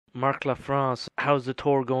Marc LaFrance, how's the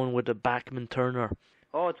tour going with the Bachman Turner?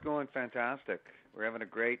 Oh, it's going fantastic. We're having a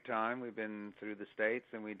great time. We've been through the States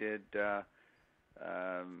and we did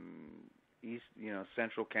um, East,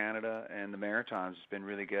 Central Canada and the Maritimes. It's been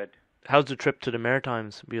really good. How's the trip to the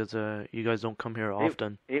Maritimes? Because you guys don't come here It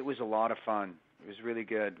often. it was a lot of fun. It was really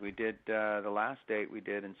good. We did the last date we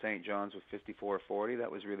did in St. John's with 5440.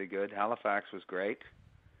 That was really good. Halifax was great,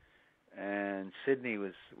 and Sydney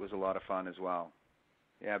was a lot of fun as well.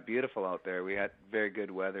 Yeah, beautiful out there. We had very good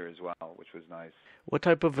weather as well, which was nice. What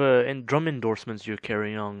type of drum endorsements do you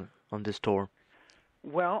carry on this tour?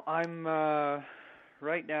 Well, I'm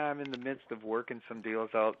right now. I'm in the midst of working some deals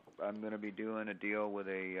out. I'm going to be doing a deal with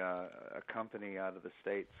a company out of the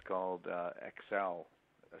States called Excel,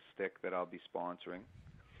 a stick that I'll be sponsoring,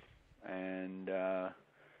 and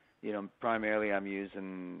primarily I use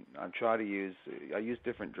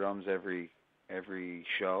different drums every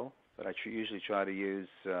show, but I usually try to use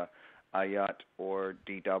Ayat or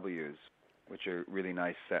DWs, which are really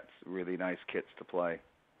nice sets, really nice kits to play.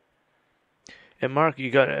 And Mark,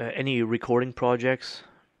 you got any recording projects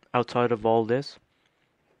outside of all this?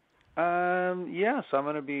 Yes, I'm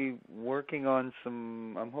going to be working on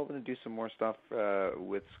some. I'm hoping to do some more stuff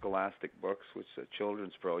with Scholastic Books, which is a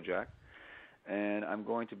children's project, and I'm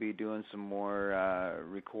going to be doing some more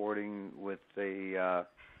recording with the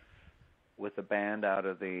band out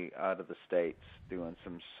of the States, doing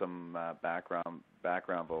some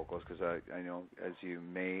background vocals, because I know, as you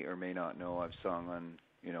may or may not know, I've sung on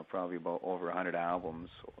probably about over 100 albums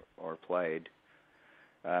or played.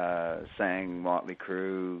 Sang Motley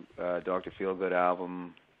Crue, Dr. Feelgood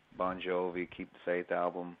album, Bon Jovi, Keep the Faith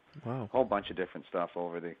album, Wow. a whole bunch of different stuff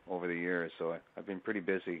over the years. So I've been pretty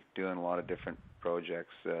busy doing a lot of different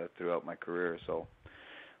projects throughout my career. So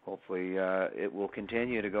hopefully it will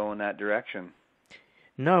continue to go in that direction.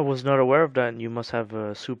 No, I was not aware of that, and you must have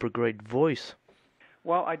a super great voice.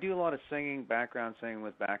 Well, I do a lot of singing, background singing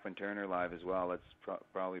with Bachman Turner live as well. That's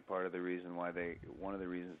probably part of the reason one of the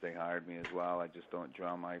reasons they hired me as well. I just don't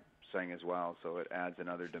drum, I sing as well, so it adds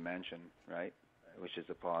another dimension, right? Which is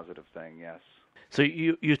a positive thing, yes. So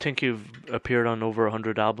you think you've appeared on over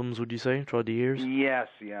 100 albums, would you say, throughout the years? Yes,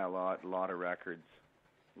 yeah, a lot of records,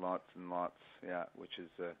 lots and lots, yeah, which is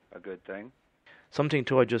a good thing. Something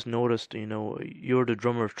too I just noticed, you're the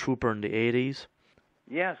drummer of Trooper in the 80s.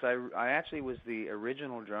 Yes, I actually was the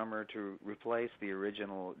original drummer to replace the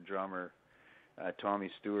original drummer, Tommy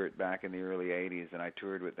Stewart, back in the early 80s, and I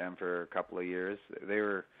toured with them for a couple of years. They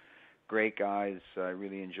were great guys. I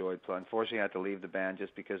really enjoyed playing. Unfortunately, I had to leave the band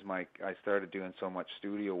just because I started doing so much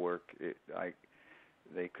studio work.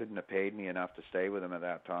 They couldn't have paid me enough to stay with them at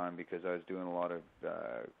that time because I was doing a lot of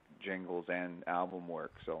jingles and album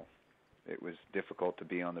work, so it was difficult to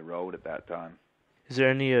be on the road at that time. Is there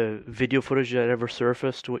any video footage that ever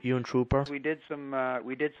surfaced with you and Trooper? We did some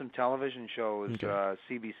television shows, okay.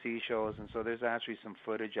 CBC shows, and so there's actually some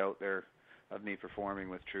footage out there of me performing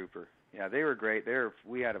with Trooper. Yeah, they were great. I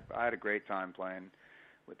had a great time playing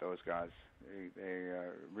with those guys. They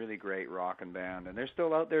are a really great rockin' band, and they're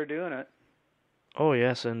still out there doing it. Oh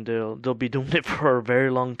yes, and they'll be doing it for a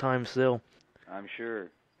very long time still. I'm sure.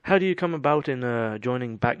 How do you come about in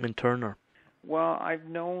joining Bachman Turner? Well, I've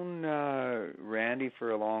known Randy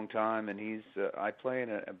for a long time, and I play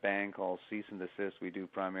in a band called Cease and Desist. We do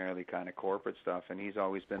primarily kind of corporate stuff, and he's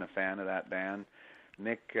always been a fan of that band.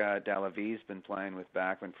 Mick Delavy's been playing with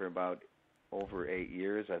Bachman for about over 8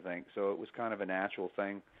 years, I think, so it was kind of a natural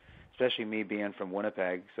thing, especially me being from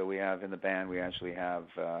Winnipeg. So we actually have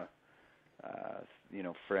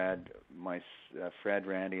Fred,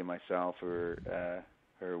 Randy, and myself are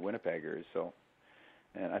Winnipeggers, so.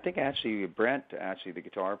 And I think actually Brent, the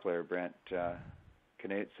guitar player, Brent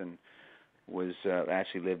Knutson, was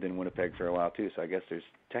actually lived in Winnipeg for a while too. So I guess there's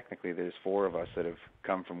 4 of us that have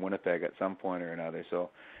come from Winnipeg at some point or another. So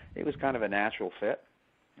it was kind of a natural fit.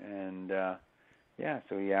 And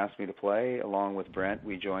so he asked me to play along with Brent.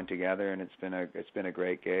 We joined together, and it's been a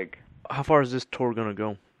great gig. How far is this tour gonna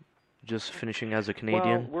go? Just finishing as a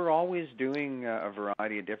Canadian? Well, we're always doing a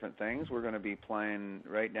variety of different things. We're going to be playing,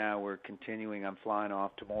 right now we're continuing, I'm flying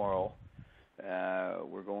off tomorrow.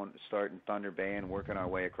 We're going to start in Thunder Bay and working our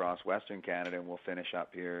way across Western Canada, and we'll finish up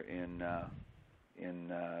here in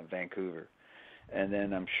Vancouver. And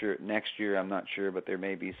then I'm sure next year, I'm not sure, but there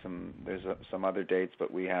may be some other dates, but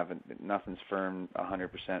nothing's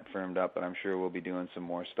 100% firmed up, but I'm sure we'll be doing some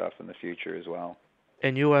more stuff in the future as well.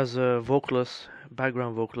 And you as a vocalist,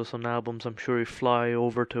 background vocalist on albums, I'm sure you fly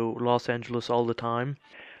over to Los Angeles all the time.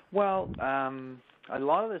 Well, a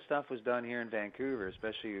lot of the stuff was done here in Vancouver,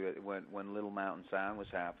 especially when Little Mountain Sound was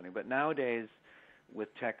happening. But nowadays, with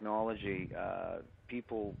technology,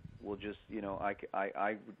 people will just,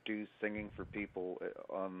 I do singing for people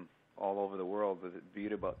all over the world.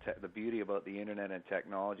 The beauty about the internet and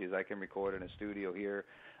technology is I can record in a studio here,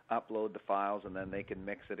 upload the files, and then they can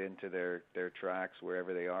mix it into their tracks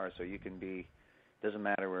wherever they are. So you can be, doesn't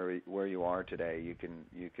matter where you are today. You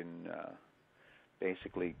can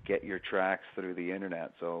basically get your tracks through the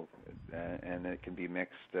internet. So and it can be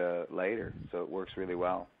mixed later. So it works really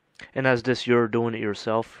well. And as this, you're doing it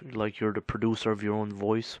yourself, like you're the producer of your own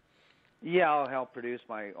voice? Yeah, I'll help produce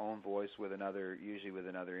my own voice usually with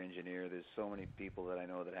another engineer. There's so many people that I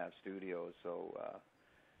know that have studios, so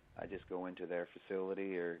I just go into their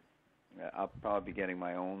facility, or I'll probably be getting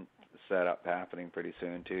my own setup happening pretty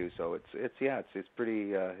soon too. So it's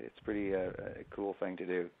pretty a cool thing to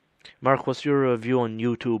do. Mark, what's your view on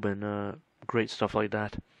YouTube and great stuff like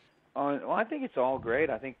that? Well, I think it's all great.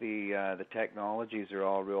 I think the technologies are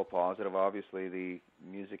all real positive. Obviously, the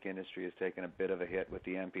music industry has taken a bit of a hit with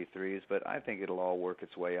the MP3s, but I think it'll all work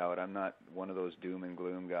its way out. I'm not one of those doom and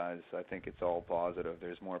gloom guys. I think it's all positive.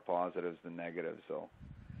 There's more positives than negatives, so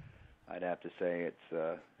I'd have to say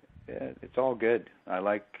it's all good. I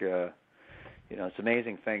like it's an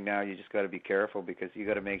amazing thing now. You just got to be careful because you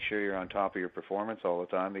got to make sure you're on top of your performance all the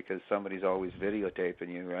time because somebody's always videotaping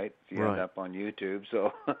you, right? So you end up on YouTube,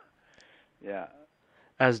 so. Yeah.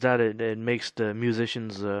 As that, it makes the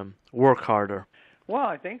musicians work harder. Well,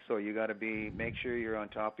 I think so. You got to make sure you're on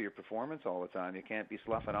top of your performance all the time. You can't be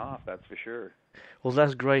sloughing off, that's for sure. Well,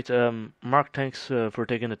 that's great. Mark, thanks for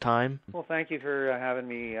taking the time. Well, thank you for having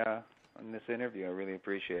me on this interview. I really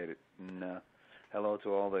appreciate it. And hello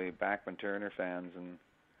to all the Bachman Turner fans, and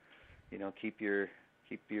keep your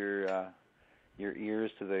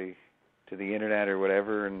ears to the internet or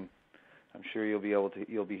whatever, and I'm sure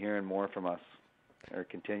you'll be hearing more from us, or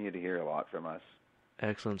continue to hear a lot from us.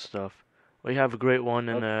 Excellent stuff. Well, you have a great one,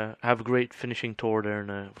 and have a great finishing tour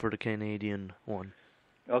there for the Canadian one.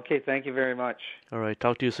 Okay, thank you very much. All right,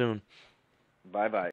 talk to you soon. Bye-bye.